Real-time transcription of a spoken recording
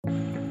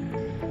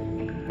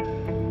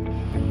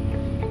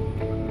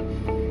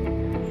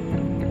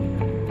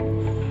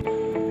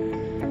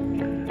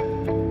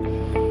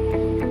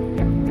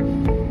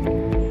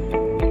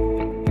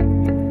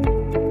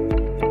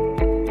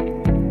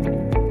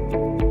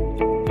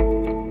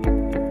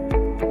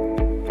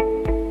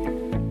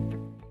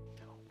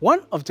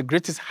One of the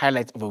greatest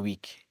highlights of a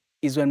week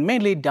is when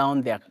men lay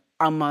down their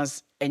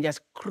armors and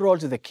just crawl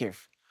to the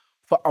cave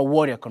for a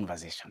warrior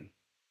conversation.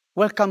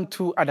 Welcome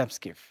to Adam's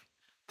Cave.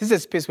 This is a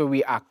space where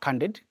we are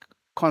candid,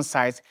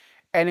 concise,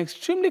 and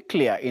extremely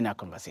clear in our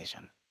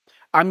conversation.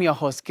 I'm your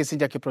host,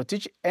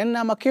 KIPRUTO, and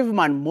I'm a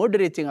caveman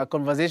moderating a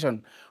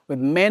conversation with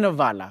men of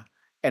valor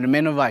and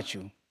men of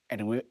virtue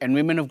and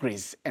women of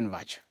grace and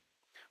virtue.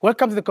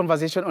 Welcome to the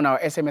conversation on our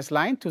SMS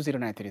line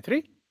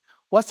 20933,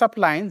 WhatsApp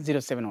line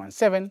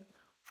 0717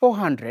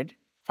 400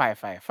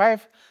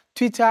 555.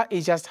 Twitter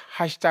is just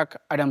hashtag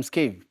Adam's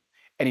Cave.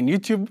 And in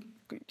YouTube,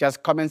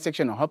 just comment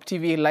section on Hop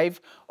TV Live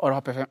or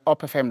Hop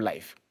FM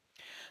Live.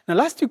 Now,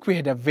 last week we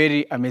had a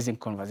very amazing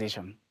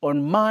conversation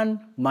on man,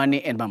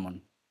 money, and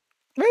mammon.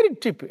 Very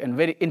deep and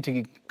very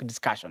intriguing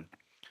discussion.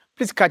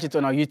 Please catch it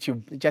on our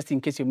YouTube, just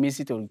in case you miss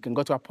it, or you can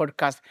go to our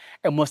podcast,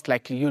 and most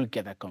likely you'll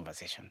get that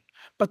conversation.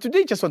 But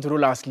today, just want to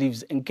roll our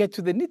sleeves and get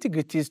to the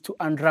nitty-gritties to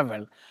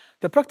unravel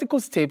the practical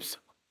steps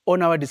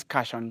on our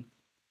discussion,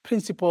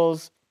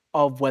 principles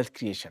of wealth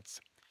creations,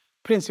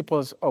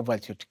 principles of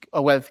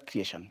wealth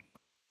creation.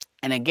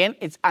 And again,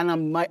 it's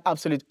my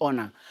absolute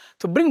honor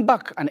to bring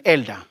back an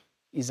elder.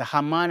 He's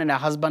a man and a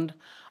husband,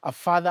 a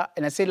father,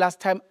 and I said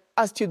last time,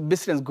 astute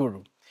business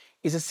guru.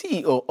 He's a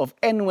CEO of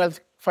N-Wealth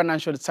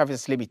Financial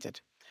Services Limited.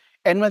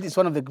 N-Wealth is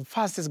one of the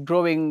fastest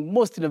growing,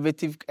 most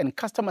innovative and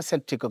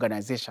customer-centric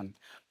organizations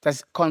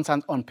that's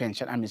concerned on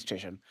pension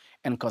administration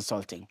and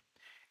consulting.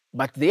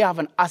 But they have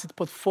an asset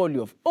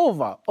portfolio of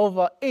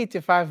over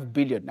 85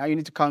 billion. Now you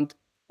need to count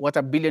what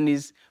a billion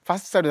is.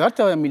 First start with what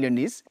a million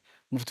is,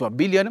 move to a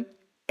billion,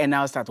 and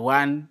now start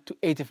 1 to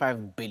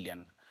 85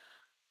 billion.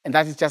 And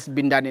that has just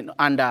been done in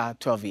under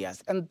 12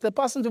 years. And the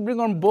person to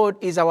bring on board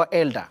is our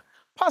elder,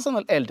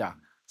 personal elder,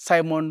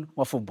 Simon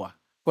WAFUBWA.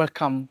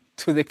 Welcome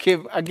to the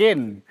cave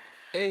again.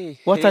 Hey,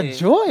 What a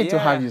joy to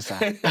have you,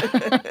 sir.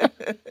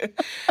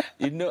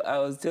 You know, I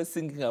was just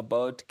thinking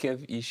about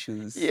cave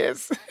issues.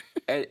 Yes.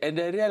 And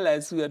I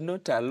realized we are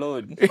not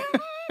alone.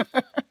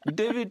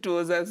 David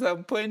was at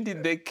some point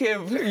in the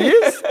cave.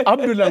 Yes,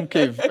 Abdullam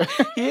Cave.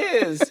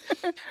 Yes.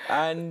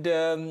 And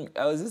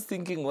I was just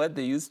thinking what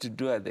they used to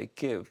do at the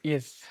cave.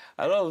 Yes.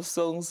 A lot of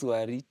songs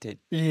were written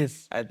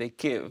Yes. at the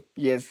cave.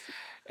 Yes.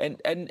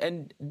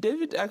 And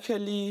David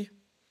actually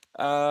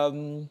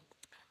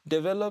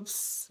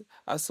develops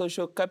a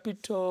social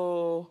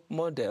capital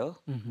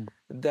model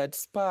that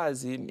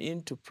spurs him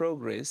into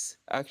progress,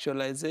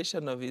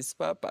 actualization of his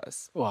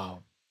purpose.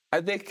 Wow.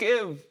 At the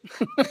cave.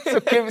 So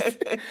caves,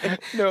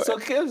 no, So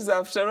caves,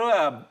 after all,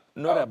 are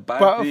not a bad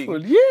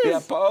powerful. thing. Yes. They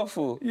are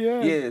powerful.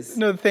 Yes. Yes.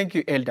 No, thank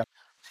you, elder.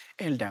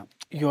 Elder,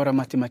 you're a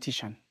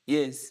mathematician,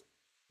 Yes.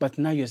 but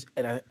now you're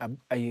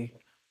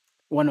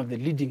one of the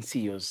leading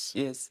CEOs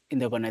Yes. in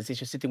the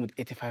organization, sitting with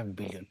 85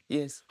 billion.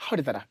 Yes. How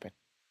did that happen?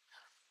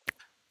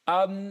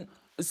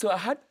 So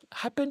I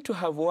happened to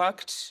have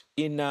worked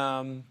in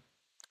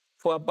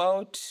for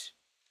about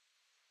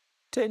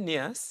 10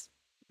 years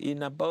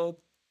in about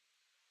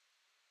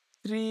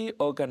 3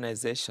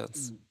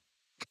 organizations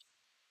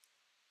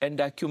and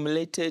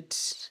accumulated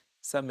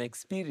some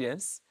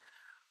experience.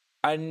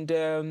 And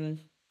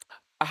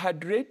I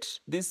had read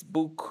this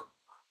book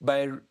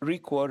by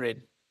Rick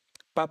Warren,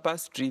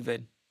 Purpose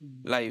Driven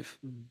Life.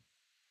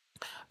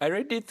 I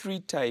read it 3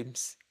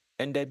 times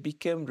and I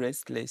became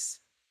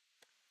restless.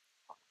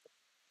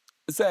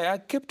 So I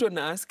kept on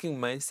asking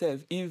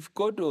myself, if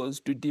God was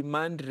to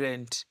demand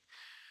rent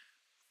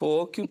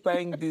for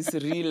occupying this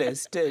real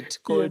estate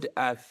called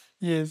Earth,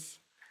 Yes.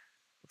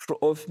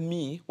 of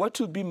me, what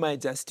would be my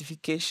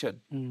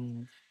justification?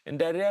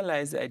 And I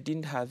realized I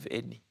didn't have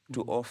any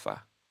to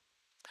offer.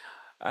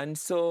 And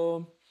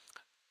so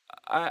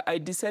I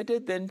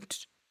decided then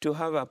to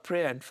have a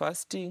prayer and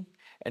fasting,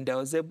 and I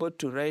was able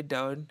to write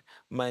down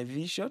my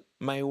vision,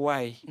 my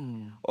why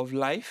of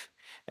life,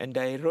 and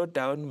I wrote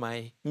down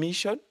my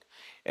mission,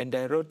 and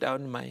I wrote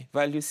down my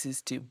value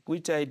system,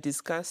 which I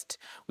discussed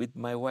with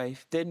my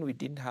wife. Then we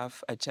didn't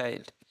have a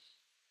child.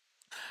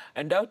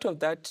 And out of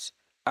that,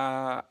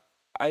 I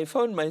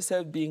found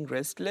myself being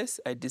restless.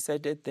 I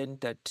decided then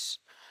that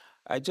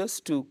I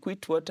just to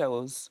quit where I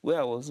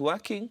was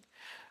working,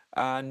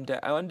 and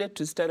I wanted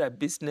to start a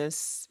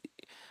business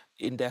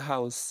in the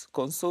house,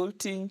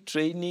 consulting,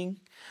 training.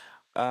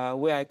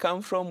 Where I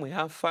come from, we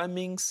have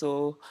farming,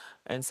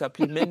 and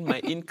supplement my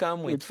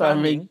income with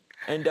farming,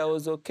 and I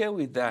was okay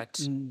with that.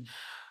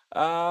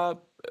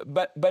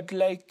 But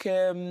like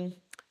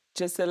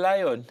just a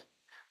lion,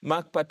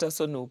 Mark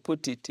Patterson will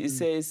put it, he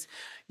says,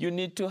 you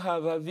need to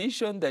have a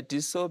vision that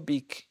is so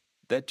big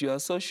that you are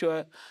so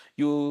sure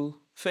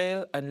you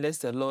fail unless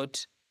the Lord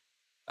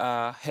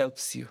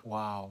helps you.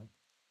 Wow.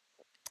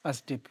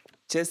 That's deep.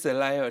 Chase the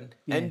lion.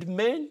 Yeah. And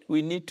men,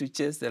 we need to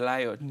chase the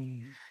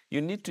lion.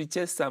 You need to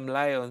chase some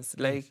lions,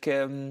 like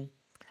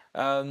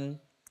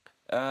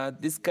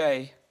this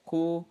guy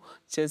who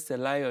chased the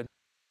lion.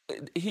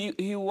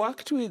 He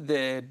worked with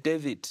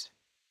David.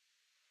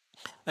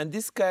 And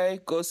this guy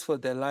goes for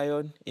the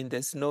lion in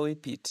the snowy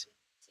pit.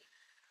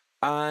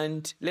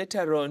 And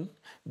later on,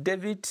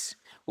 David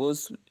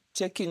was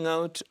checking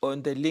out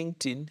on the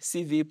LinkedIn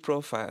CV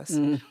profiles,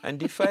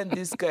 and he found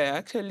this guy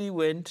actually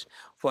went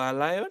for a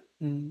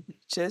lion,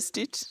 chased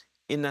it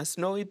in a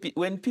snowy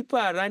when people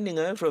are running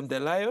away from the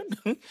lion,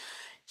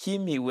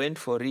 he went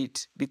for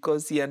it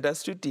because he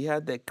understood he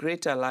had the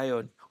greater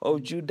lion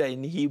of Judah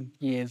in him.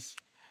 Yes.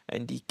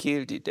 And he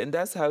killed it. And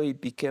that's how he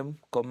became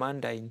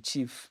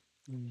commander-in-chief,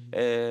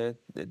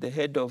 the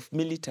head of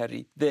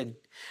military then.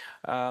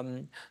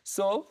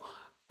 So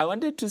I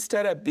wanted to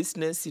start a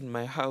business in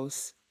my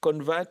house,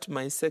 convert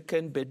my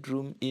second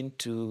bedroom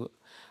into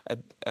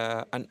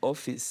an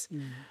office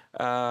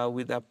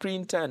with a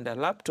printer and a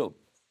laptop.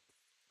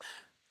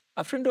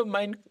 A friend of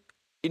mine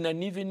in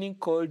an evening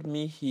called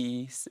me.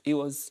 He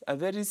was a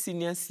very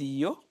senior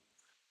CEO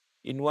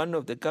in one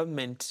of the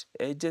government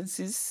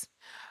agencies.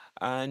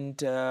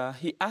 And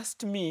he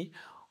asked me,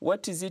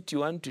 what is it you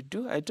want to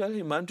do? I told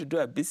him I want to do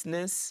a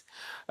business,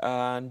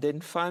 and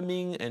then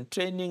farming and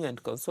training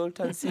and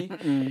consultancy.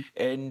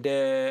 And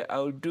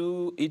I'll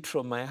do it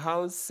from my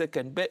house,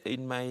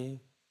 in my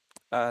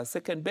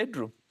second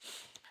bedroom.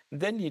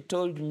 Then he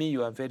told me,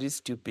 you are very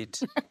stupid.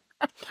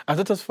 I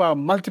thought it was for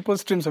multiple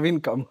streams of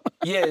income.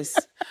 Yes.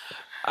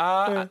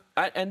 And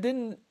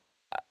then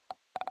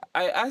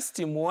I asked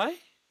him why.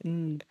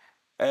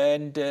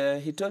 And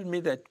he told me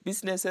that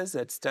businesses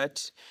that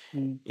start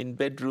in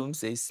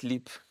bedrooms, they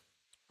sleep.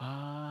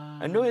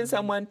 And when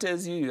someone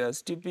tells you you are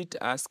stupid,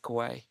 ask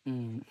why.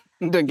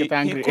 Don't get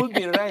angry. He could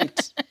be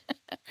right.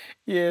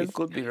 Yes. He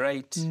could be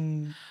right.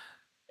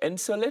 And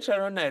so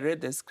later on, I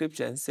read the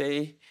scripture and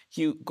say,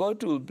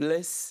 God will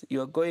bless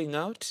your going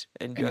out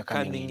and your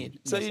coming in.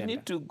 So Yes, you and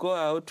need to go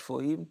out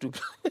for him to.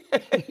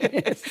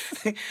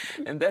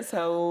 And that's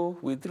how,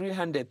 with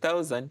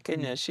 300,000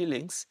 Kenya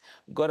shillings,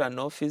 got an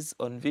office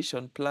on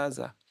Vision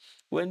Plaza.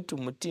 Went to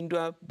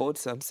Mutindwa, bought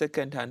some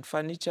second-hand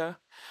furniture.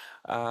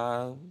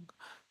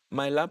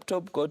 My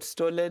laptop got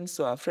stolen,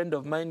 so a friend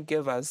of mine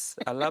gave us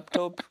a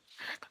laptop,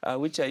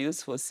 which I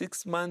used for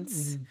 6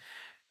 months.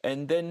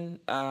 And then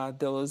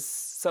there was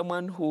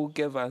someone who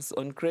gave us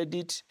on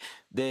credit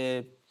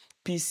the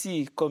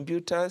PC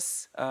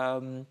computers,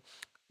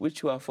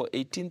 which were for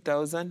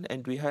 18,000,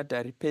 and we had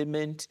a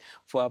repayment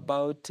for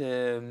about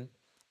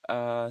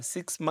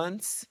 6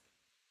 months.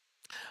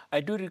 I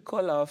do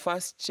recall our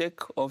first check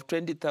of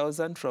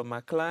 20,000 from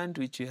a client,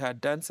 which we had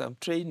done some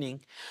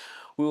training.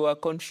 We were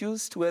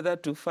confused whether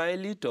to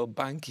file it or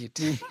bank it.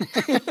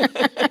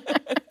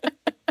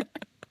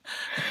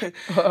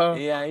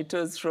 Yeah, it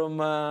was from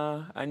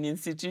an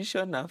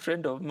institution, a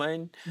friend of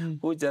mine,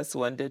 who just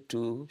wanted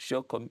to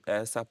show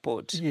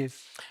support.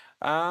 Yes.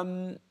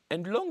 And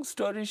long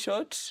story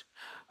short,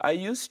 I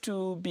used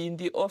to be in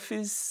the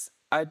office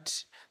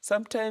at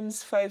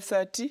sometimes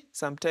 5:30,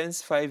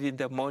 sometimes 5 in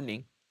the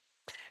morning.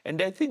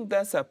 And I think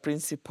that's a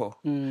principle.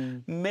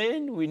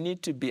 Men, we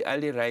need to be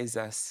early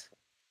risers.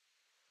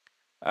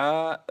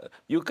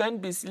 You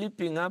can't be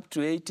sleeping up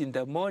to 8 in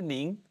the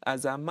morning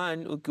as a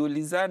man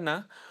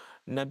ukiulizana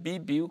na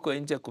bibi huko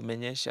nje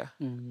kumenyesha.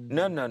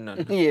 No.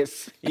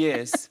 Yes.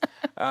 Yes.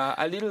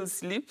 A little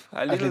sleep,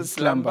 a little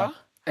slumber,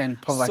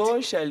 and poverty.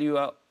 so shall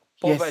your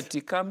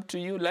poverty come to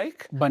you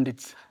like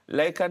bandits.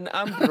 Like an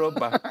armed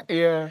robber.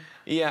 Yeah.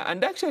 Yeah,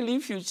 and actually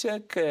if you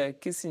check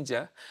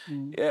KISINGER,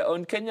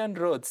 on Kenyan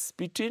roads,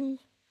 between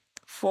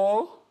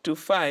 4 to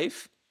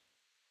 5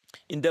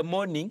 in the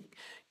morning,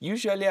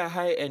 usually are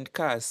high-end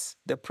cars,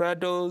 the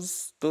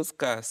Prados, those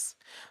cars.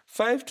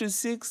 5 to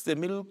 6, the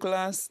middle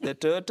class, the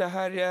Toyota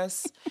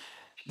Harriers,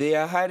 they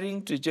are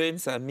hurrying to join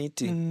some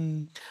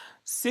meeting.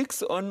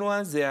 6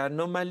 onwards, they are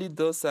normally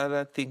those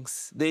other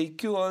things. They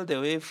queue all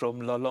the way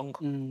from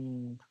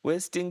Lolongo,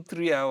 wasting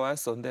 3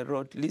 hours on the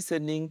road,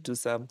 listening to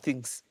some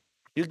things.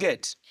 You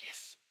get?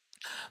 Yes.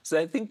 So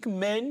I think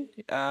men,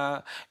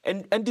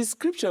 and the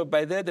scripture,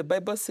 by there, the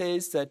Bible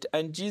says that,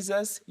 and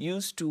Jesus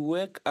used to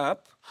wake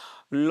up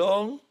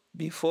long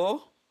before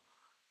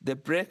the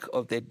break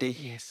of the day.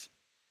 Yes.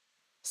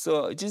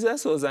 So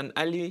Jesus was an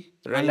early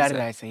riser. Early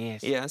riser,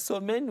 yes. Yeah,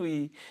 so men,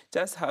 we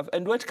just have,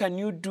 and what can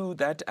you do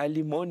that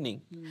early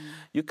morning?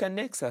 You can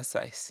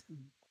exercise.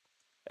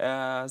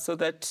 So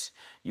that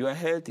your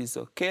health is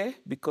okay,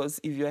 because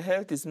if your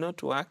health is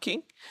not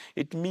working,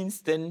 it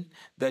means then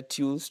that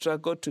you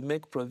struggle to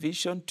make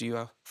provision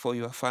for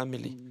your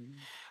family.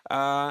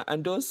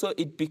 And also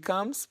it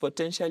becomes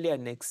potentially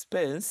an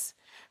expense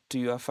to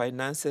your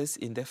finances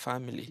in the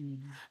family.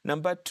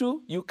 Number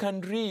 2, you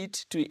can read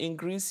to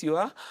increase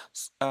your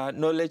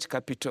knowledge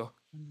capital,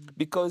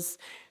 because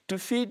to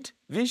feed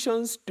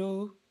visions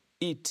do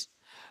eat,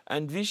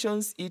 and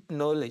visions eat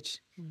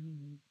knowledge.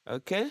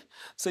 Okay,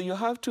 so you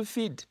have to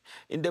feed.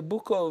 In the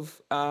book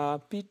of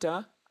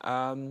Peter,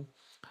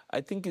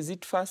 I think is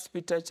it 1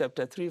 Peter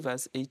chapter 3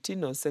 verse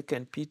 18 or 2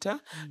 Peter,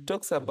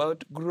 talks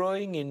about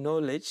growing in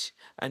knowledge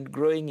and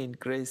growing in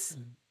grace.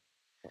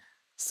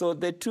 So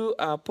the two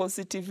are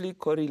positively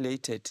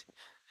correlated.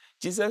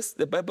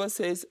 The Bible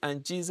says,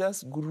 and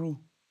Jesus grew,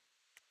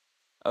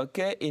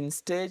 okay, in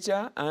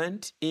stature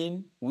and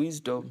in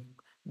wisdom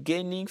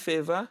gaining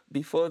favor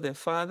before the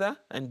Father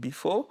and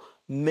before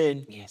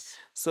men. Yes.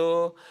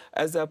 So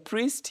as a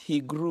priest, he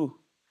grew,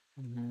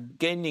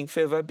 gaining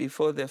favor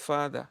before the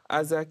Father.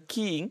 As a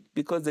king,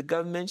 because the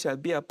government shall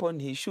be upon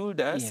his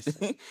shoulders,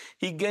 Yes.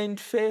 he gained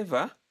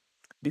favor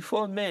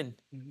before men.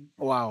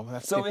 Wow,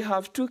 that's So deep. we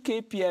have two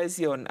KPIs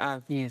here on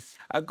earth. Yes.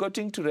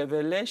 According to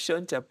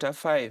Revelation chapter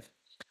 5,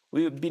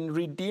 we've been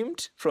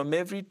redeemed from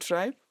every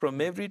tribe, from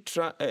every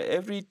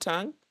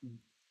tongue,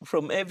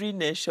 from every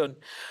nation,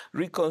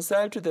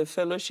 reconciled to the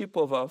fellowship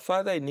of our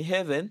Father in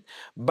heaven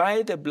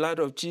by the blood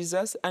of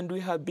Jesus, and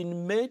we have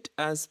been made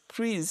as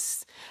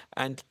priests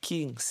and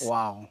kings.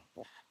 Wow.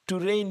 To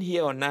reign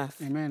here on earth.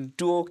 Amen.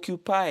 To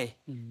occupy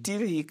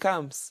till he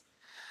comes.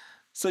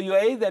 So you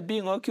are either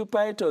being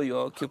occupied or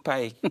you're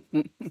occupying.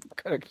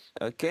 Correct.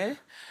 Okay?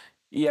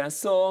 Yeah,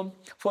 so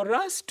for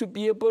us to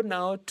be able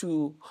now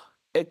to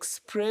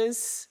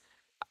express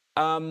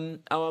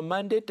our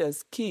mandate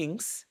as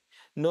kings,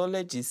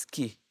 knowledge is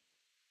key.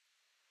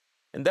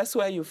 And that's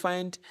why you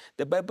find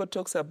the Bible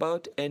talks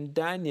about, and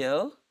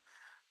Daniel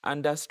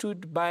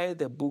understood by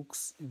the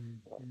books.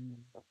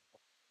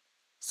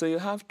 So you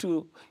have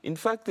to, in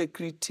fact, the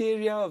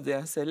criteria of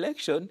their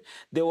selection,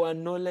 they were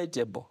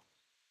knowledgeable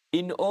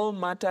in all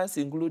matters,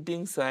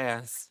 including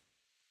science.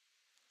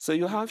 So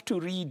you have to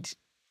read.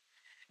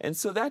 And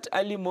so that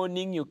early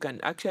morning, you can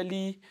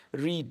actually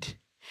read.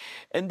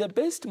 And the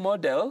best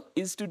model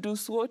is to do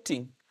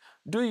SWOTing.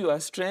 Do your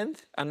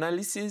strength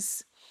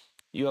analysis,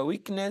 your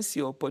weakness,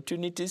 your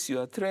opportunities,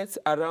 your threats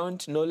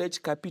around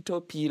knowledge capital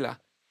pillar.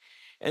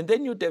 And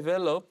then you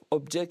develop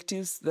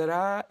objectives that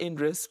are in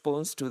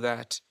response to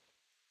that.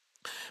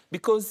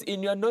 Because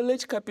in your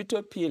knowledge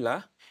capital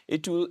pillar,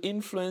 it will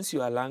influence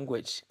your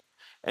language.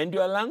 And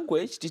your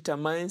language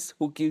determines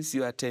who gives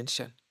you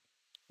attention.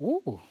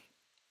 Ooh.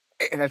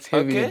 That's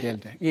heavy, Okay?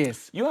 Delta.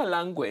 Yes. Your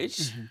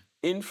language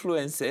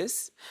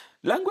influences.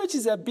 Language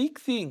is a big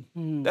thing.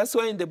 That's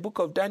why in the book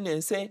of Daniel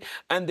it say,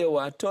 and they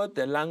were taught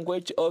the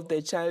language of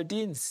the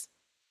Chaldeans.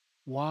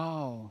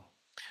 Wow.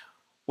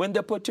 When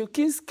the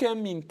Portuguese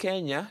came in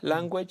Kenya,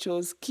 language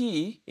was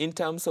key in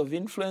terms of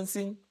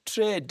influencing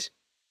trade.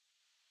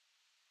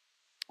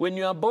 When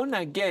you are born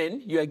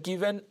again, you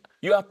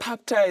are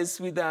baptized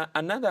with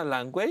another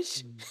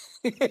language.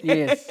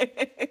 Yes.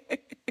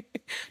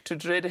 To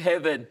trade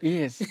heaven.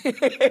 Yes.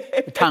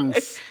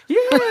 Tongues.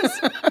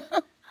 Yes.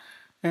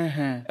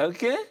 Uh-huh.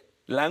 Okay?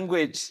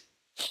 Language.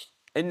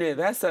 Anyway,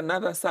 that's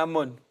another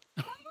sermon.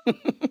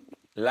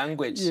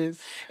 Language. Yes.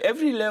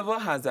 Every level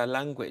has a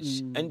language.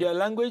 And your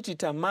language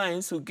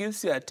determines who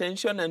gives you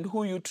attention and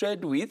who you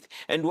trade with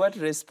and what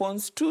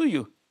responds to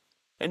you.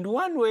 And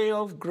one way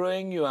of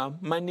growing your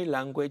money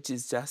language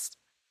is just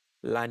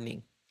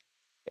learning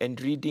and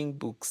reading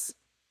books.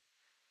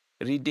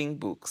 Reading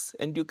books.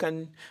 And you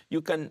can,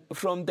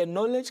 from the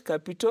knowledge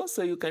capital,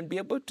 so you can be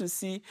able to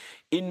see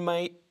in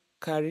my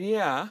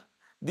career,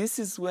 this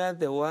is where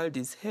the world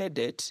is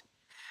headed.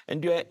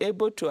 And you are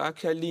able to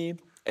actually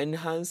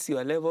enhance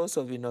your levels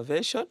of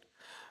innovation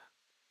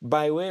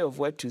by way of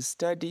what you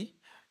study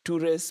to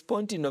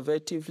respond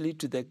innovatively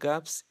to the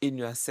gaps in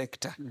your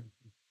sector.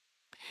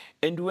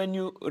 And when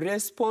you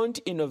respond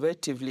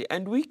innovatively,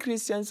 and we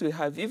Christians, we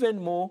have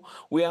even more,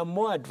 we are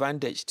more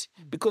advantaged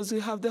because we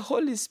have the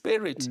Holy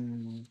Spirit.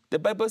 The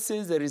Bible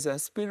says there is a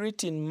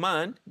spirit in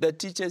man that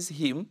teaches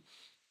him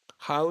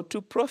how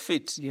to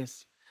profit.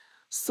 Yes.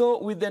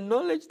 So with the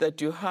knowledge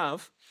that you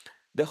have,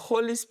 the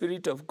Holy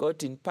Spirit of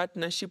God in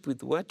partnership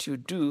with what you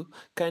do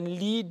can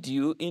lead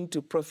you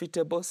into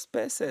profitable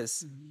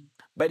spaces.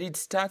 But it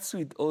starts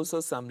with also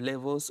some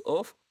levels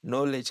of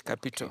knowledge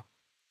capital. Okay.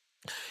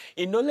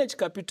 In knowledge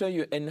capital,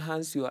 you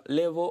enhance your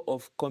level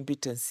of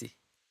competency.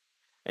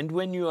 And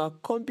when you are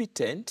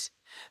competent,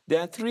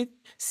 there are 3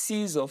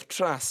 C's of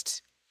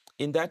trust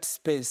in that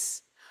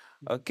space.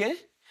 Okay?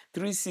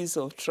 3 C's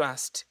of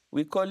trust.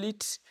 We call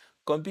it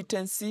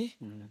competency,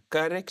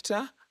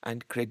 character,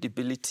 and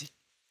credibility.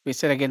 We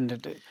said again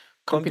that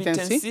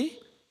Competency,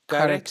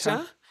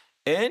 character,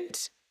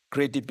 and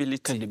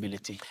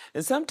credibility.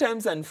 And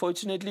sometimes,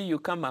 unfortunately, you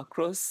come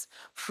across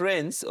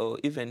friends or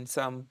even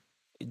some,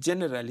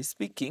 generally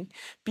speaking,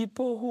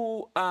 people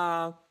who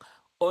are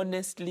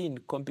honestly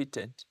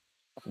incompetent.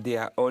 They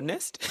are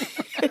honest,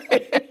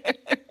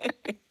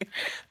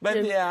 but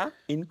they are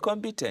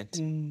incompetent.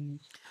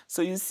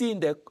 So you see, in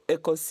the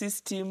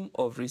ecosystem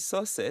of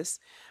resources,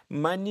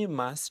 money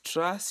must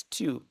trust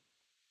you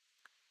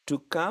to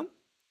come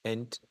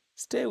and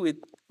stay with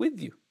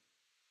you.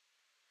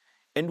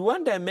 And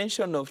one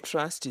dimension of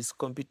trust is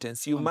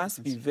competence. You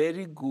must be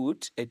very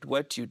good at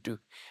what you do.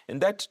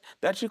 And that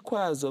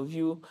requires of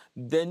you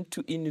then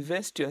to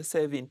invest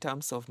yourself in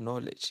terms of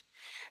knowledge.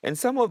 And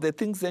some of the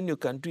things then you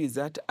can do is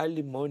that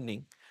early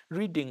morning,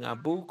 reading a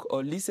book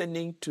or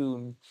listening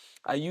to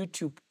a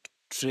YouTube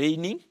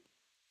training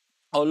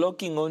or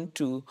logging on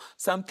to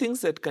some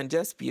things that can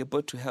just be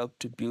able to help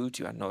to build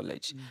your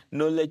knowledge.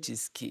 Knowledge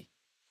is key.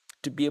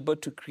 To be able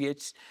to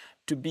create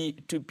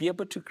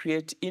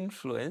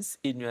influence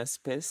in your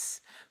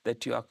space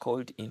that you are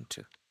called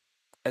into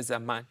as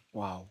a man.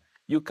 Wow.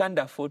 you can't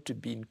afford to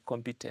be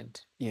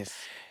incompetent. Yes.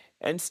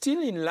 And still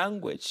in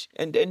language,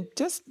 and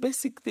just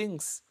basic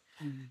things,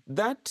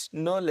 that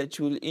knowledge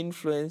will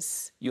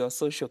influence your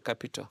social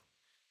capital.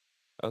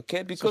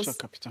 Okay, because Social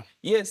capital.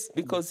 yes,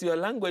 because your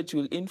language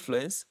will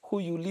influence who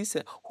you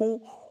listen,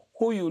 who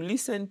you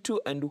listen to,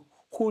 and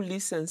who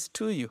listens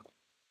to you.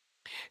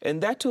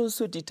 And that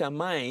also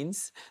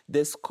determines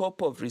the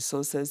scope of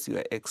resources you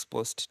are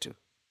exposed to.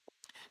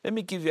 Let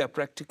me give you a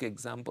practical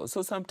example.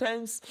 So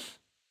sometimes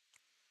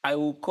I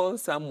will call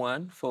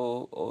someone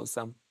for, or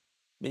some,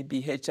 maybe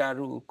HR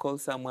will call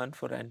someone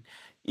for an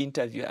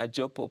interview, a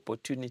job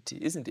opportunity,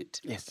 isn't it?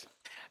 Yes.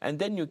 And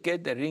then you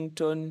get the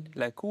ringtone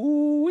like,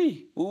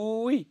 ooh-wee,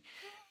 ooh-wee,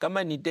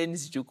 kama ni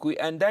Dennis Jukui,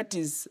 and that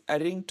is a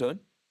ringtone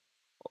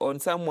on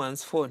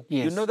someone's phone.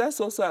 Yes. You know, that's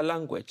also a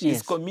language. Yes.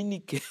 It's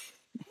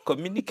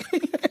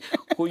communicate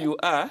who you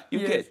are, you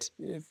get.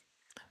 Yes.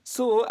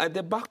 So at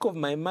the back of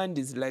my mind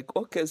is like,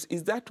 okay, so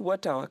is that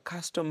what our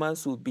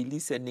customers will be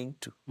listening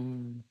to?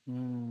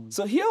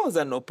 So here was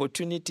an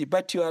opportunity,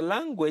 but your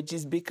language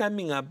is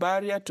becoming a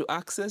barrier to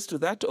access to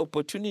that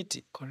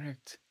opportunity.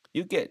 Correct.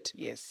 You get?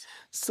 Yes.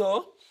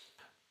 So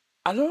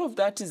a lot of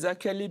that is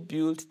actually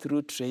built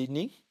through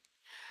training.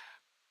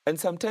 And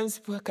sometimes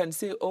people can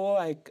say, oh,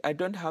 I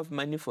don't have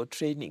money for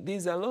training.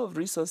 There's a lot of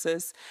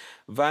resources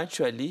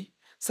virtually.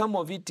 Some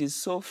of it is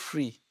so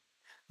free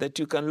that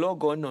you can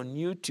log on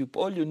YouTube.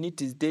 All you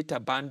need is data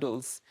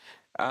bundles,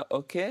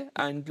 okay?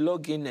 And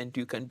log in and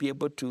you can be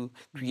able to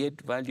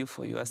create value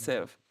for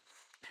yourself.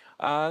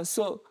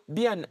 So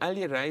be an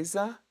early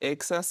riser,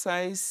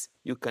 exercise,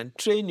 you can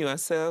train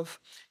yourself,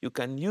 you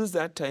can use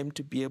that time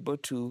to be able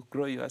to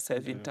grow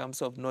yourself in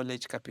terms of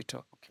knowledge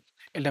capital. Okay.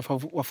 Elder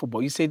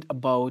WAFUBWA, you said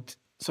about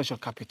social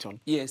capital.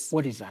 Yes.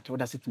 What is that? What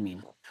does it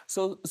mean?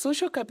 So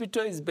social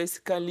capital is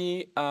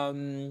basically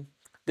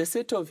the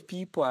set of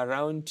people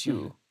around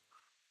you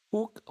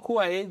who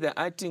are either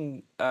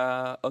acting,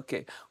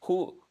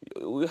 who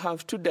we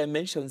have two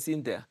dimensions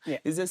in there. Yeah.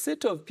 It's a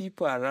set of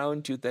people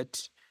around you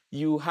that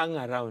you hang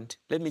around.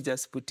 Let me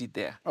just put it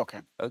there.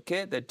 Okay.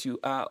 Okay, that you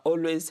are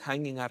always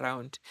hanging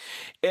around.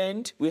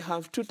 And we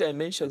have two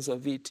dimensions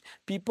of it.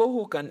 People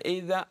who can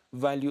either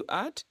value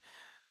add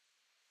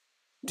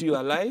to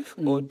your life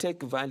or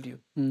take value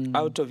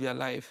out of your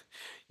life.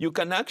 You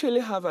can actually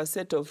have a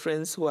set of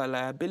friends who are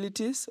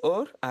liabilities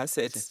or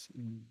assets.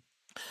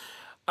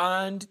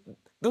 And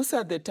those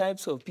are the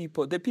types of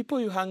people. The people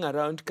you hang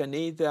around can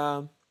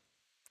either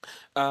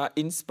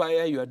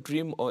inspire your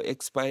dream or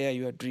expire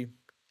your dream.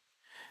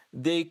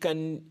 They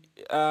can,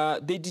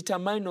 they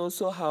determine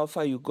also how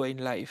far you go in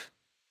life.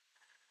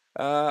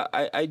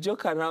 I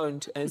joke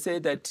around and say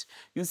that,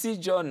 you see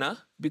Jonah,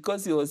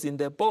 because he was in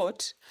the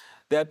boat,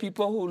 there are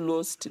people who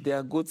lost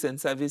their goods and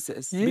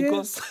services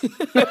because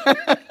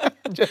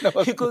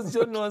because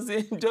Jonah was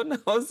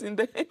in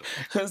the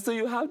so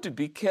you have to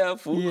be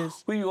careful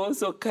who you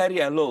also carry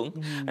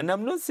along. And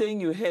I'm not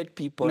saying you hate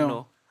people,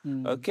 no.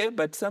 Okay,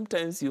 but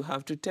sometimes you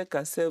have to take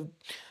a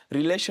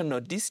self-relational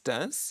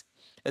distance,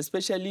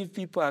 especially if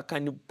people are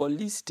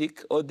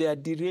cannibalistic or they are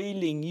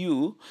derailing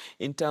you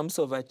in terms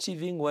of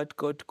achieving what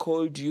God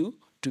called you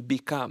to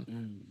become.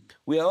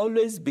 We are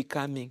always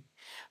becoming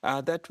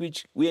that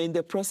which we are in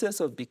the process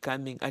of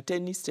becoming at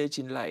any stage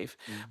in life.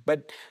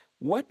 But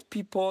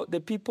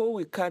the people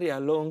we carry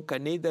along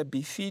can either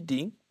be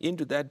feeding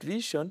into that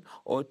vision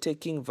or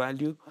taking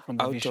value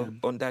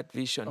on that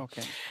vision.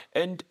 Okay.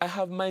 And I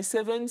have my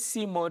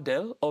 7C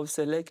model of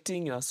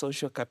selecting your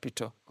social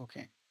capital.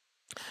 Okay.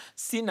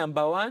 C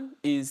number 1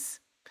 is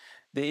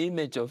the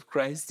image of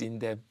Christ in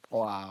them.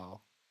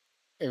 Wow.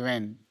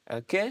 Amen.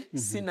 Okay?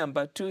 C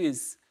number 2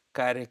 is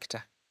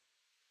character.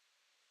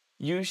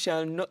 You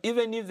shall know,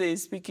 even if they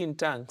speak in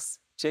tongues,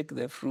 check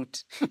the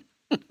fruit.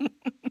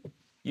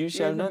 You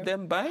shall know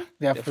them by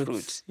their the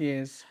fruits. fruit.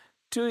 Yes.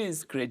 3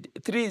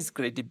 is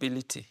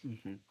credibility.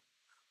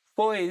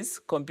 4 is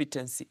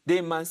competency.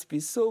 They must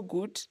be so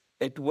good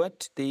at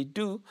what they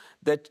do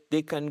that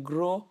they can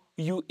grow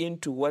you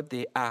into what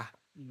they are.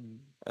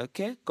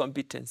 Okay?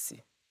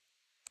 Competency.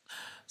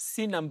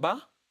 C number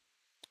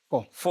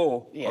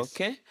 4. Yes.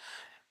 Okay?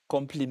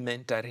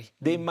 Complementary.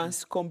 They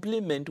must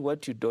complement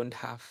what you don't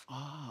have.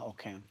 Ah,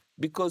 okay.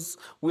 Because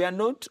we are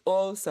not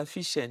all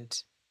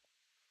sufficient.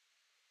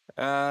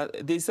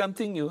 There's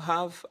something you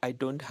have, I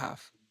don't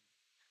have.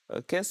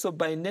 Okay, so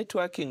by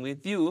networking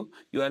with you,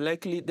 you are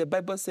likely, the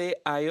Bible says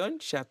iron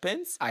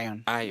sharpens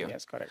iron.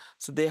 Yes, correct.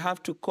 So they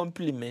have to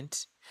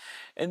complement.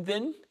 And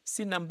then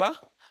see number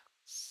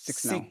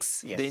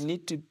 6. Yes. They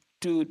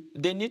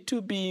need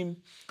to be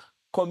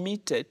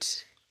committed.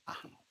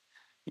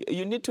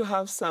 You need to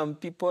have some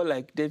people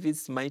like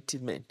David's mighty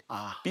men.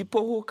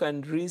 People who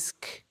can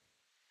risk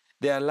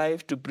their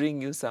life to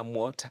bring you some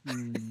water.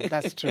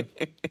 That's true.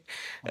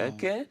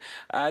 Okay?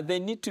 They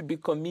need to be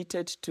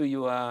committed to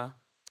your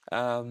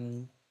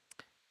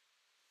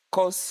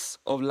course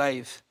of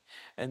life.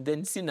 And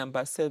then C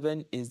number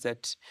 7 is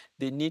that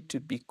they need to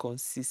be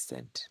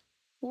consistent.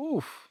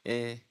 Oof.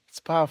 It's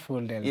powerful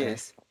then.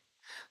 Yes.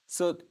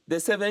 So the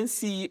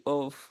 7C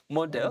of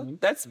model,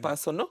 that's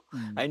personal.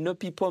 I know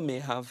people may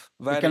have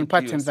You varied can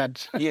patent views.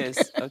 that.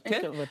 Yes,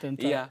 okay. can patent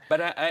that. Yeah, but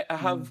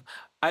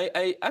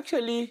I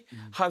actually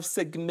have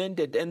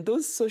segmented, and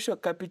those social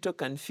capital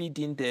can feed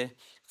in the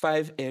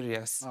 5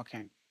 areas.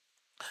 Okay.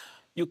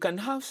 You can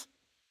have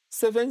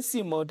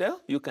 7C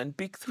model. You can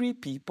pick 3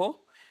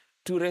 people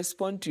to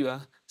respond to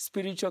your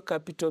spiritual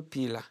capital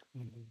pillar.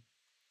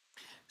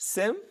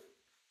 Same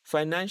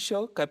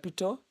financial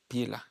capital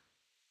pillar.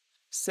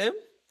 Same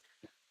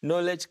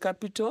knowledge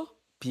capital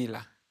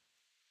pillar.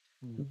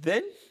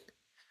 Then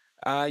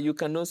you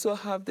can also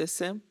have the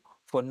same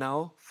for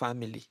now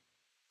family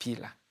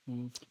pillar.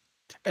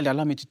 And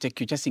allow me to take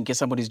you, just in case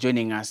somebody's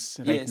joining us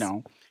right Yes.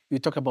 now. You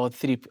talk about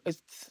 3,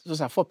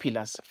 those are 4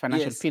 pillars: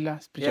 financial Yes. pillar,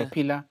 spiritual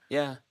pillar,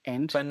 Yeah.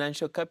 and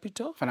Financial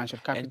capital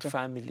and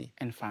family.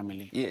 and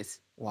family.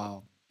 Yes.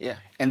 Wow. Yeah.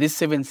 And these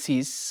 7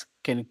 C's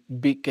can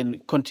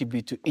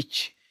contribute to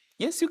each.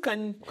 Yes, you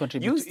can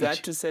Contribute use to that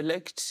each. to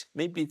select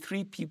maybe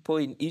 3 people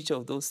in each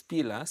of those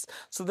pillars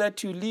so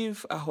that you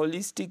live a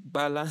holistic,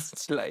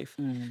 balanced life.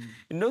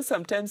 You know,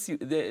 sometimes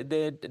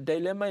the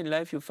dilemma in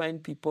life, you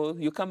find people,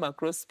 you come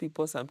across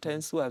people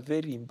sometimes who are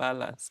very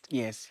imbalanced.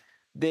 Yes.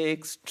 They're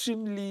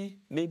extremely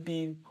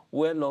maybe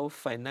well off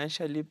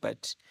financially,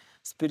 but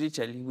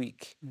spiritually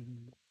weak.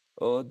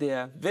 Or they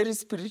are very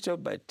spiritual,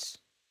 but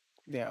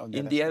They are on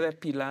in the other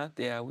pillar,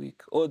 they are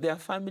weak. Or their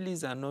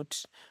families are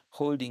not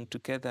holding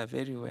together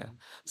very well.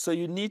 So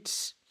you need,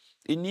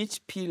 in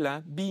each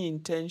pillar, be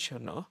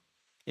intentional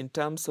in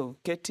terms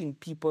of getting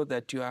people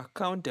that you are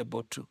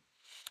accountable to.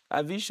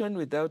 A vision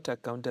without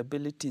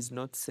accountability is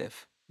not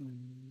safe.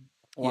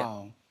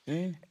 Wow.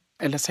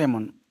 Elder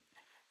Simon,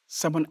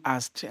 someone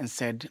asked and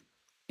said,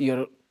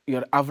 your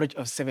average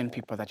of 7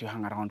 people that you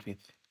hang around with.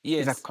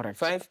 Yes. Is that correct?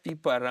 5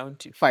 people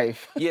around you.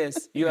 5.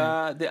 Yes, you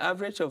are the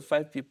average of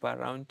 5 people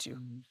around you.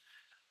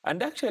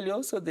 And actually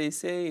also they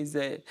say is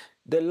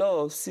the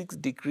law of 6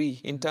 degrees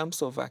in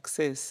terms of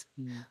access.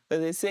 But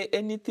they say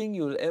anything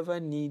you'll ever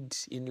need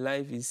in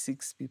life is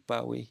 6 people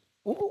away.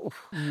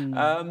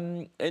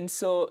 And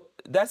so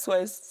that's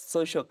why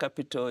social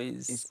capital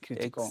is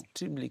critical.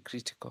 extremely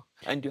critical.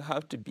 And you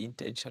have to be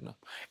intentional.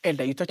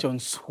 Elder, you touched on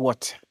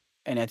SWOT.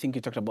 And I think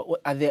you talked about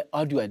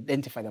how do you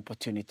identify the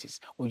opportunities?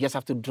 Or you just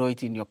have to draw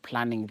it in your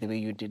planning the way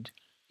you did?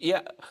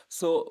 Yeah.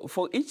 So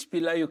for each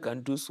pillar, you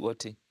can do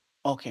SWOTing.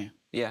 Okay.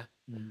 Yeah.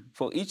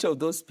 For each of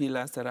those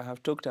pillars that I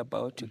have talked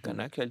about, you can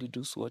actually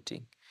do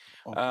SWOTing.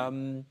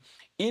 Okay.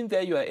 In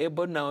there, you are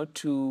able now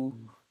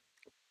to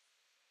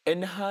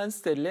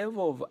enhance the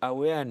level of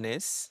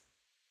awareness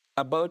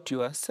about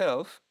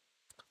yourself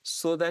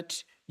so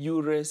that you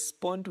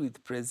respond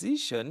with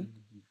precision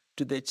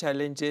to the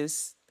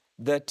challenges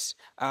that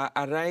are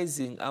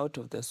arising out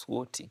of the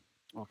SWOTing.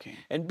 Okay.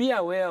 And be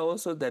aware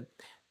also that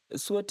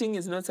SWOTing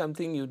is not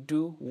something you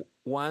do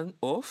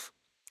one-off.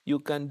 You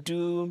can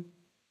do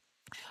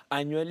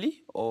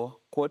annually or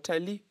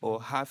quarterly or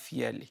half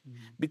yearly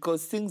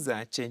because things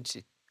are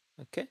changing.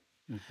 Okay.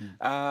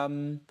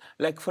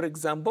 Like for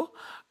example,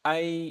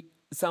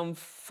 some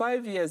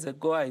 5 years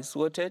ago I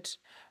SWOTed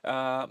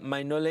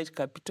my knowledge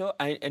capital,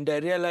 and I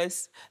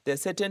realized there are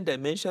certain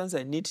dimensions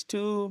I need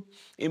to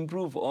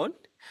improve on.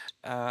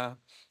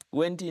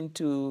 Went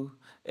into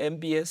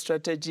MBA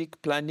strategic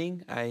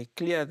planning. I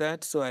cleared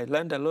that, so I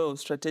learned a lot of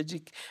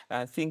strategic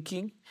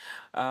thinking.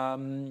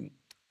 And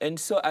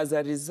so as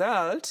a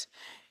result,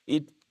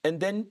 and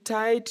then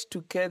tied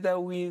together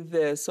with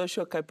the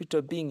social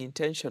capital being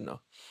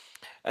intentional.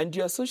 And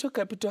your social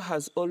capital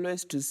has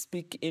always to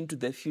speak into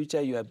the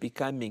future you are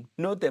becoming,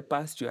 not the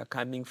past you are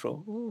coming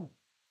from. Ooh.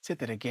 Say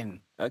that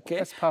again. Okay?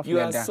 That's powerful.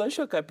 Your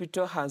social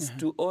capital has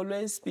to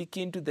always speak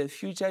into the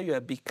future you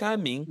are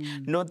becoming,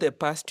 not the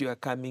past you are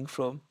coming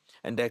from.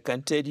 And I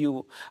can tell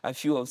you a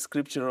few of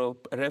scriptural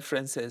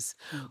references.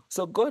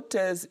 So God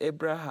tells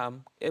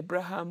Abraham,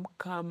 Abraham,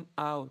 come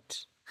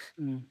out.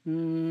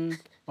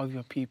 Of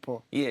your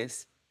people.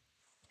 Yes.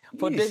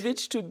 For David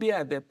to be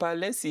at the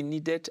palace, he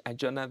needed a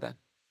Jonathan.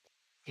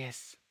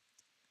 Yes.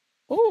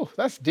 Oh,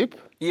 that's deep.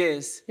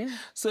 Yes. Yeah.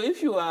 So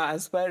if you are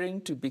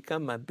aspiring to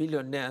become a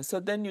billionaire, so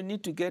then you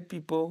need to get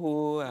people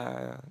who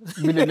are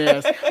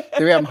Millionaires.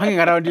 The way I'm hanging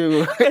around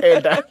you,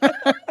 Elder.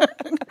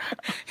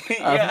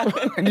 Yeah.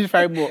 I need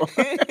 5 more.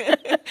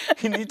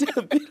 You need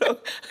a bit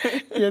of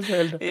Yes,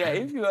 Elder. Yeah,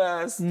 if you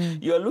are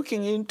you're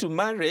looking into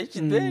marriage,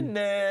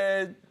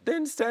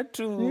 then start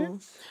to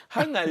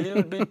hang a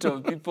little bit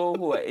of people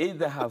who are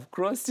either have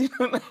crossed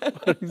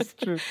It's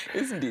true.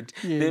 isn't it?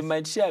 Yes. They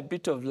might share a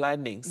bit of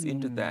learnings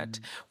into that.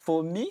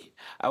 For me,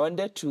 I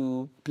wanted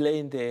to play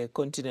in the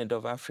continent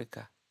of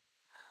Africa.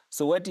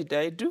 So what did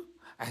I do?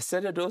 I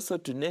started also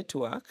to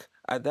network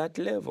at that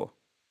level.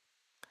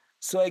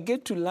 So I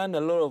get to learn a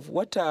lot of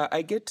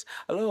I get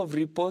a lot of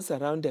reports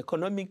around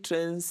economic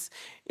trends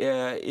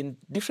in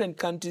different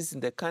countries in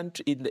the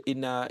country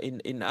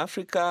in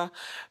Africa,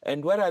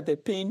 and what are the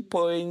pain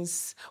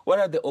points, what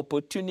are the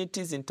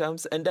opportunities in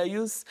terms, and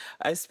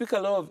I speak a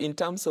lot of in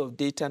terms of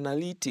data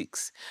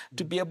analytics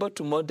to be able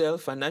to model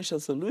financial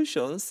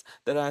solutions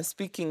that are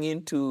speaking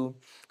into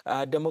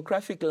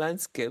demographic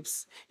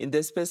landscapes in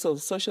the space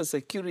of social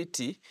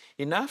security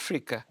in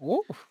Africa.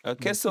 Oh.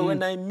 Okay, so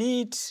when I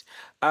meet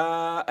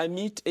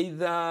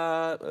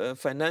either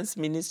finance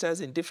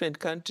ministers in different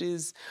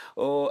countries,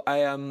 or I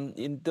am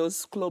in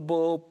those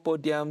global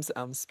podiums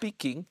I'm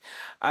speaking,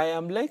 I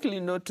am likely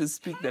not to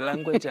speak the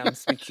language I'm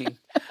speaking.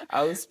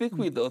 I will speak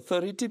with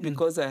authority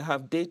because I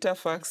have data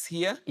facts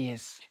here.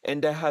 Yes.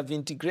 And I have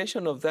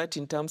integration of that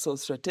in terms of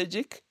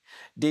strategic,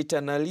 data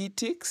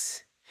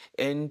analytics,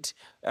 and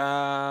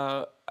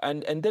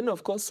then,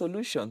 of course,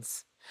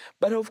 solutions.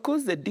 But of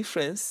course, the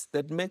difference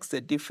that makes the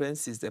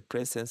difference is the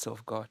presence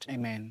of God.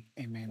 Amen.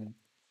 Amen.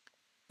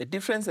 The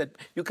difference that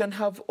you can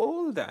have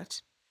all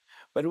that,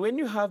 but when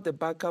you have the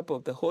backup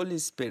of the Holy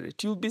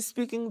Spirit, you'll be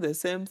speaking the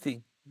same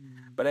thing.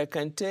 But I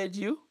can tell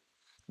you,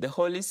 the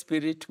Holy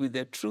Spirit with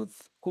the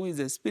truth, who is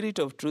the Spirit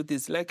of truth,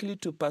 is likely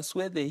to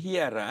persuade the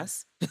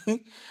hearers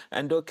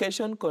and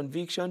occasion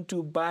conviction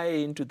to buy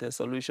into the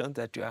solution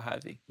that you are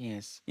having.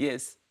 Yes.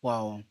 Yes.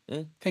 Wow.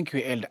 Thank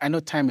you, Elder. I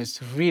know time is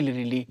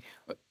really,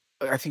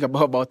 I think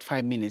about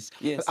 5 minutes.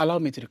 Yes. But allow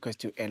me to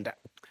request you, Elder.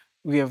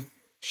 We have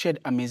shared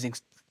amazing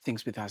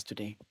things with us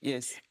today.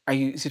 Yes.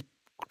 Is it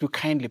to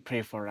kindly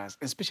pray for us,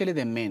 especially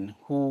the men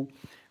who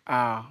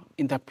are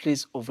in the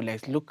place of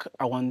like, look,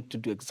 I want to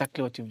do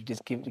exactly what you've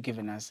just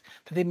given us,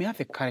 that they may have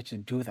the courage to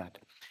do that.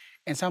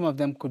 And some of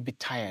them could be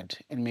tired,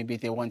 and maybe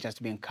they want just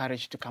to be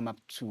encouraged to come up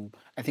to,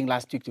 I think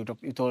last week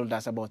you told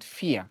us about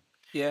fear.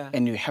 Yeah.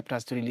 And you helped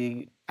us to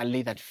really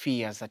allay that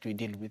fears that we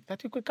deal with,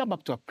 that we could come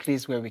up to a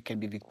place where we can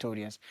be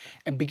victorious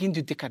and begin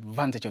to take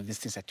advantage of these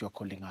things that you're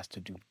calling us to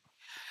do.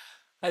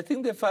 I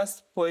think the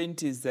first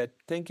point is that,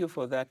 thank you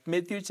for that,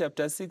 Matthew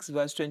chapter 6,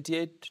 verse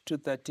 28 to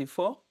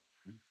 34.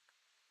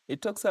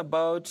 It talks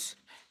about,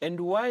 and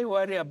why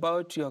worry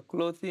about your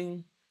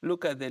clothing?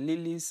 Look at the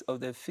lilies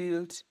of the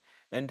field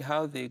and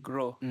how they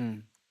grow.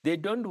 They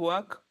don't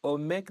work or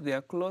make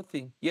their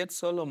clothing. Yet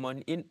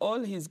Solomon, in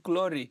all his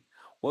glory,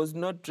 was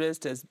not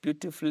dressed as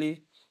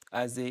beautifully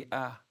as they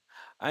are.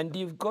 And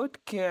if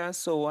God cares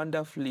so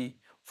wonderfully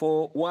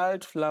for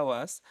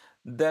wildflowers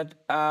that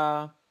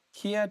are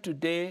here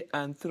today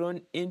and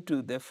thrown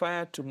into the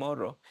fire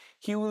tomorrow,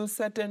 he will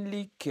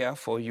certainly care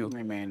for you.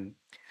 Amen.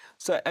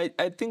 So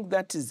I think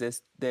that is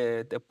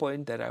the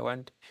point that I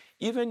want.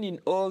 Even in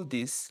all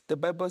this, the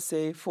Bible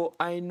says, for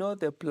I know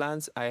the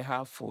plans I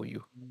have for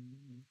you,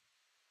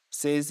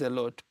 says the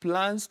Lord,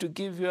 plans to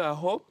give you a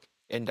hope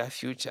and a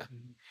future.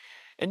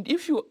 And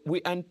if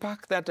we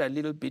unpack that a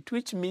little bit,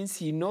 which means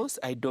he knows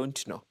I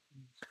don't know.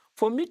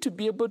 For me to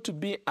be able to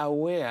be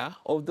aware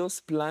of those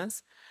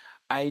plans,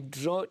 I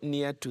draw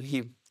near to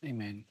him.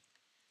 Amen.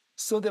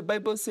 So the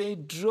Bible says,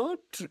 draw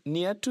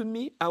near to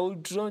me, I will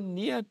draw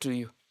near to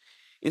you.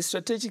 It's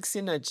strategic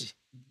synergy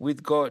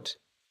with God.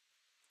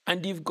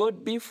 And if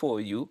God be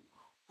for you,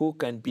 who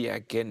can be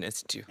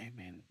against you?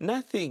 Amen.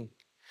 Nothing.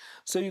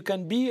 So you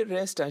can be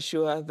rest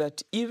assured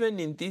that even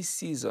in this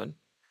season,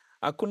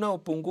 hakuna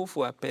upungufu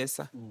wa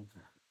pesa.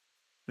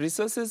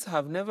 Resources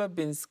have never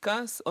been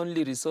scarce,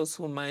 only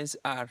resourceful minds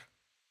are.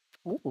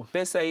 Ooh.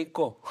 Pesa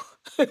iko.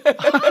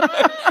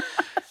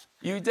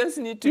 You just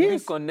need to be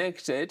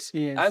connected.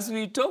 Yes. As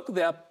we talk,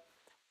 there are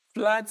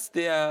floods,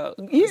 they are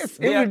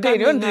every day,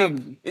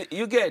 coming up.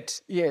 You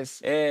get?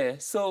 Yes.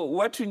 So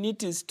what we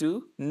need is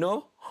to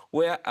know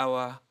where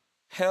our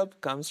help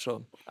comes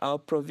from. Our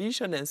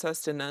provision and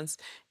sustenance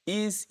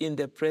is in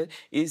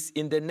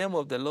the name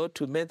of the Lord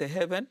who made the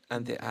heaven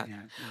and the earth.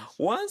 Yeah, yes.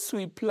 Once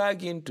we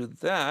plug into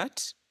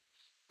that,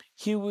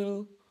 he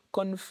will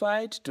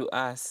confide to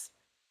us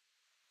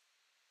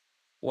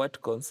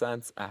what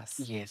concerns us.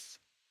 Yes.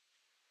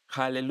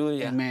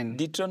 Hallelujah. Amen.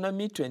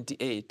 Deuteronomy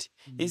 28.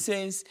 He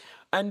says,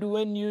 and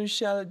when you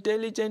shall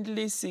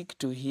diligently seek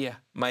to hear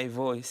my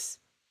voice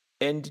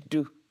and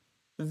do,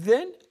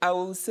 then I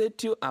will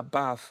set you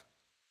above.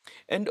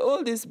 And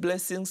all these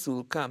blessings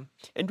will come.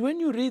 And when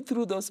you read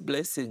through those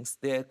blessings,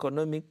 they are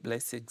economic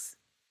blessings.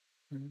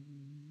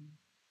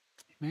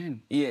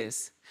 Amen.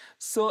 Yes.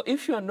 So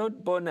if you are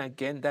not born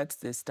again, that's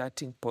the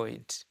starting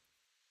point.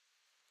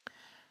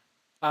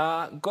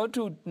 God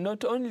would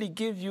not only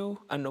give you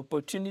an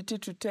opportunity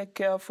to take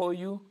care for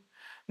you,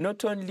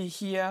 not only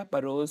here,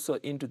 but also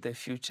into the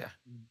future.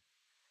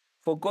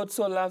 For God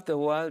so loved the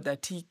world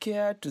that he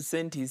cared to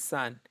send his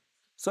Son,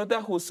 so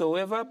that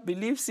whosoever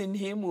believes in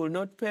him will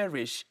not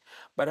perish,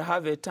 but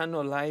have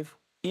eternal life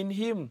in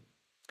him.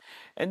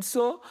 And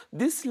so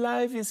this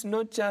life is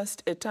not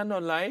just eternal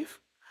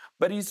life,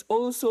 but it's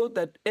also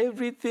that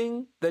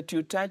everything that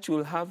you touch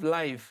will have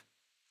life.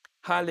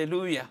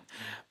 Hallelujah.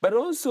 But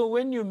also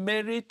when you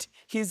merit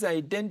his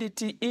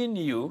identity in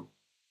you,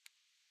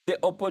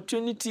 the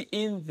opportunity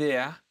in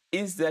there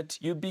is that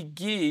you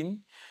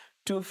begin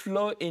to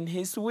flow in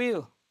his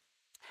will.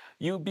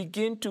 you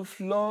begin to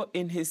flow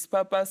in his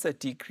purpose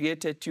that he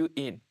created you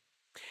in.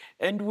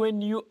 And when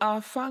you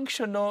are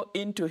functional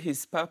into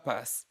his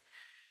purpose,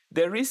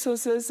 the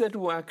resources that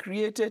were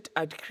created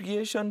at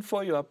creation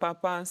for your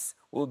purpose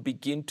will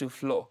begin to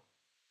flow.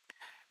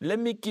 Let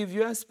me give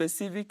you a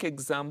specific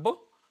example.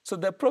 So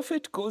the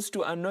prophet goes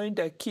to anoint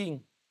a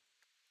king.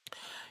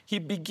 He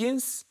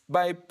begins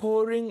by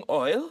pouring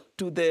oil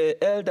to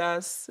the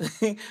elders,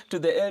 to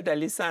the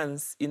elderly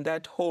sons in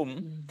that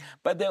home,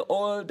 but the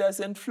oil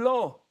doesn't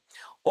flow.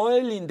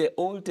 Oil in the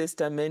Old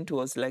Testament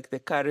was like the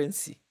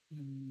currency.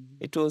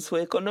 It was for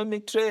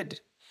economic trade.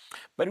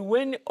 But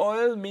when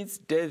oil meets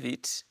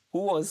David, who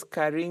was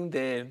carrying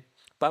the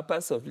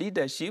purpose of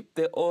leadership,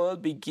 the oil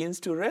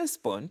begins to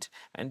respond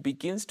and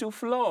begins to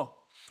flow.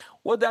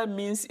 What that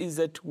means is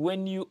that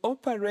when you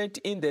operate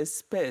in the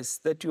space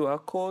that you are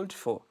called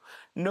for,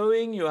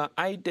 knowing your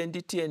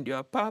identity and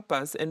your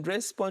purpose and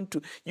respond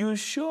to, you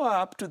show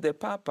up to the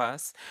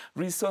purpose,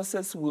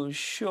 resources will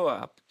show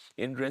up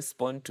in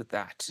response to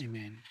that.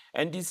 Amen.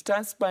 And it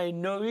starts by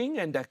knowing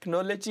and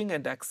acknowledging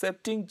and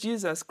accepting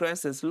Jesus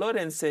Christ as Lord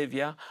and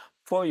Savior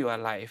for your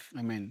life.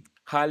 Amen.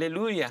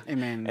 Hallelujah.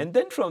 Amen. And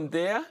then from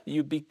there,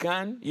 you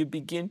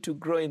begin to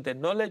grow in the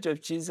knowledge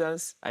of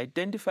Jesus,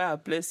 identify a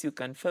place you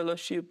can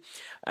fellowship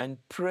and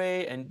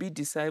pray and be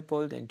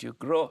discipled, and you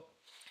grow.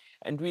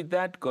 And with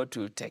that, God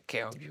will take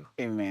care of you.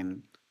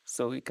 Amen.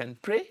 So we can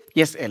pray?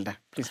 Yes, Elder,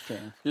 please pray.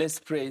 Let's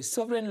pray.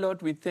 Sovereign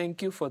Lord, we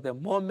thank you for the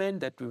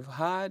moment that we've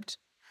had.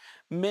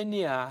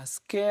 Many are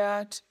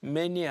scared,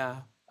 many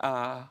are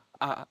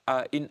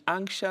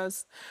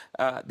anxious,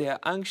 they are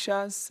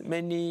anxious,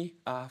 many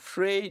are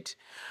afraid.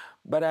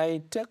 But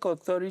I take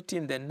authority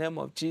in the name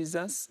of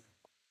Jesus.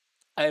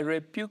 I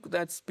rebuke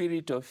that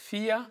spirit of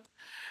fear,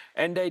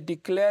 and I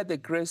declare the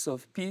grace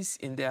of peace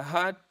in their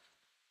heart,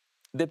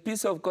 the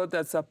peace of God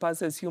that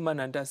surpasses human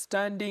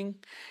understanding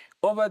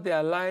over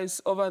their lives,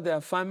 over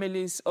their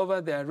families,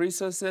 over their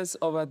resources,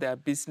 over their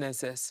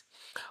businesses.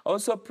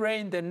 Also pray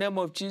in the name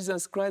of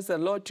Jesus Christ, the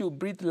Lord, you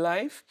breathe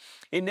life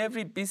in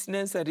every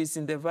business that is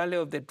in the valley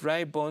of the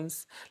dry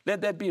bones.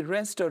 Let there be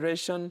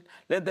restoration,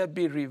 let there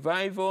be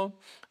revival,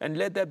 and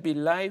let there be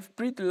life.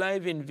 Breathe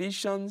life in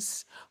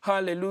visions.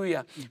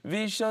 Hallelujah.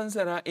 Visions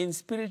that are in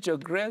spiritual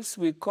grace,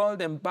 we call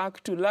them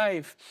back to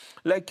life.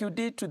 Like you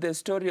did to the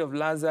story of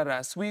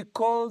Lazarus. We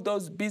call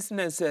those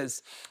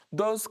businesses,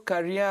 those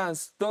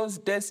careers, those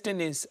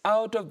destinies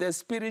out of the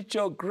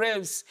spiritual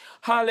graves.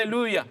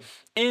 Hallelujah.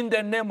 In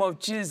the name of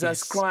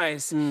Jesus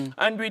Christ.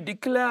 And we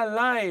declare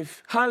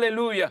life.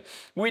 Hallelujah.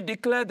 We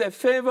declare the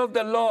favor of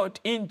the Lord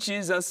in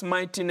Jesus'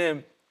 mighty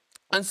name.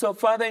 And so,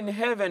 Father in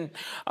heaven,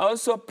 I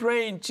also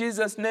pray in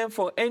Jesus' name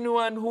for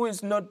anyone who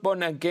is not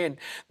born again,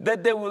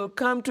 that they will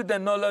come to the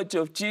knowledge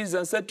of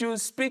Jesus, that you will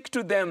speak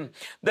to them,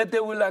 that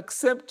they will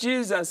accept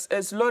Jesus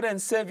as Lord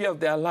and Savior of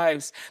their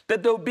lives,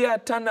 that there will be a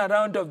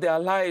turnaround of their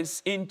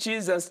lives in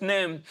Jesus'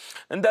 name.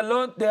 And the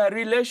Lord, their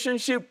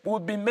relationship will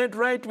be made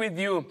right with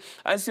you.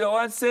 As your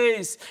word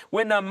says,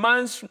 when a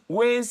man's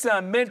ways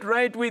are made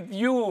right with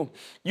you,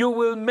 you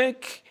will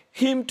make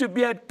him to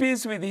be at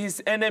peace with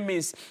his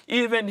enemies,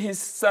 even his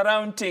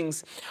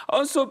surroundings.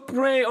 Also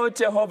pray, O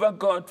Jehovah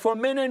God, for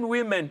men and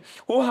women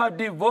who have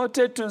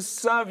devoted to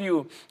serve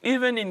you,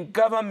 even in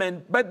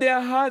government, but they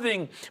are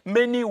having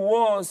many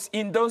wars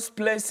in those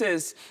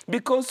places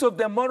because of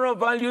the moral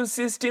value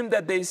system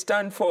that they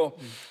stand for.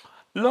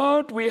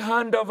 Lord, we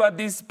hand over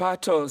these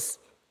battles.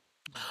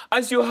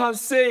 As you have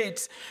said,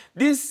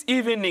 this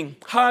evening,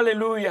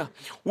 hallelujah,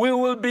 we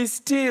will be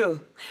still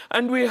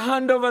and we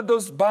hand over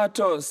those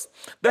battles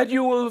that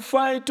you will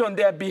fight on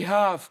their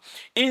behalf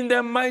in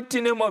the mighty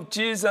name of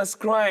Jesus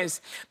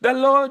Christ. The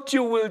Lord,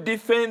 you will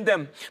defend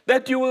them,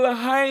 that you will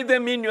hide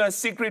them in your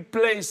secret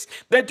place,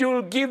 that you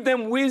will give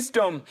them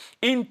wisdom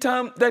in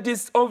terms that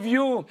is of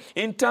you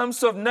in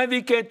terms of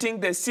navigating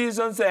the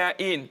seasons they are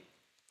in.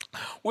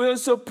 We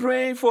also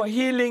pray for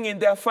healing in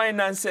their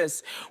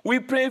finances. We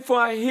pray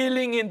for a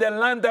healing in the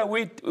land that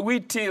we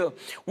till.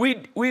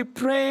 We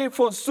pray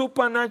for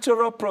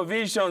supernatural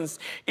provisions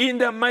in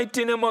the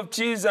mighty name of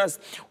Jesus.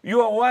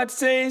 Your word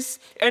says,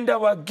 and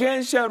our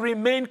gates shall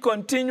remain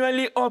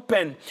continually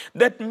open,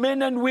 that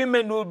men and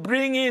women will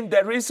bring in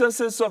the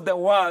resources of the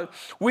world.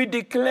 We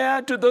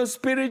declare to those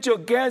spiritual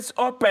gates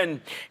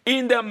open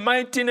in the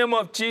mighty name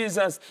of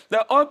Jesus.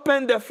 That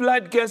open the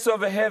floodgates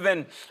of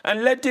heaven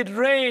and let it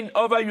rain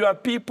over your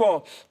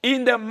people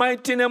in the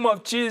mighty name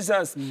of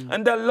Jesus.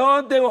 And the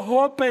Lord, their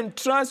hope and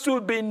trust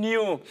will be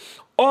new,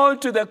 all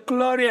to the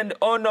glory and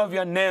honor of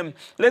your name.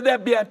 Let there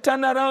be a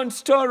turnaround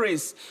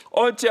stories,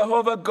 oh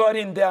Jehovah God,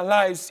 in their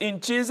lives. In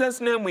Jesus'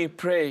 name we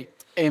pray.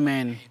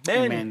 Amen.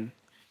 Amen. Amen.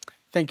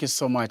 Thank you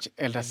so much,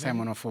 Elder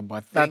Simon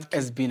WAFUBWA. That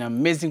has been an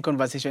amazing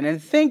conversation.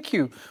 And thank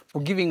you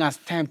for giving us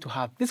time to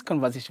have this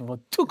conversation for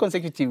 2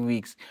 consecutive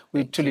weeks.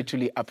 We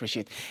truly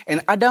appreciate it.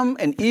 And Adam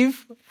and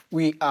Eve,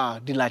 we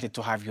are delighted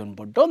to have you on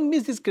board. Don't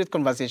miss this great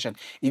conversation.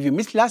 If you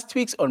missed last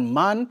week's on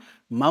man,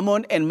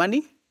 mammon, and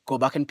money, go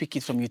back and pick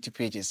it from YouTube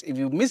pages. If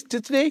you missed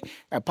it today,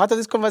 a part of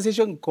this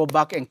conversation, go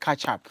back and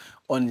catch up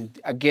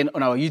again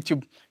on our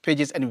YouTube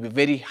pages, and we'll be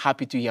very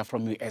happy to hear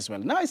from you as well.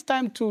 Now it's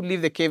time to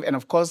leave the cave, and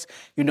of course,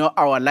 you know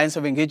our lines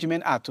of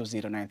engagement are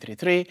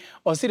 20933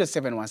 or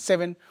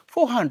 0717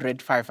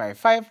 400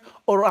 555,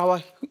 or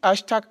our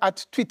hashtag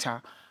at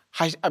Twitter,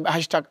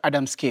 hashtag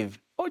Adam's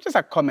Cave, or just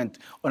a comment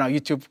on our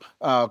YouTube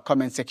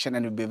comment section,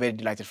 and we'll be very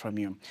delighted from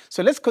you.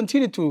 So let's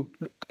continue to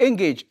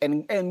engage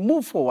and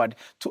move forward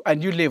to a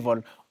new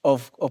level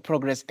of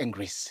progress and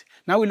grace.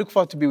 Now we look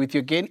forward to be with you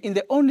again in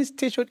the only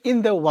station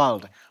in the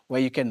world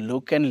where you can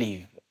look and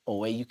live,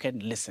 or where you can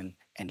listen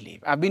and live.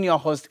 I've been your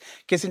host,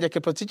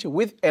 KIPRUTO,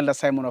 with Elder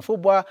Simon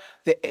WAFUBWA,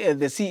 the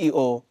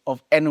CEO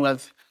of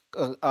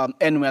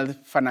N-Wealth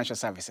Financial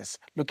Services.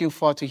 Looking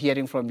forward to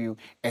hearing from you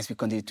as we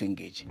continue to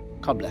engage.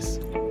 God bless.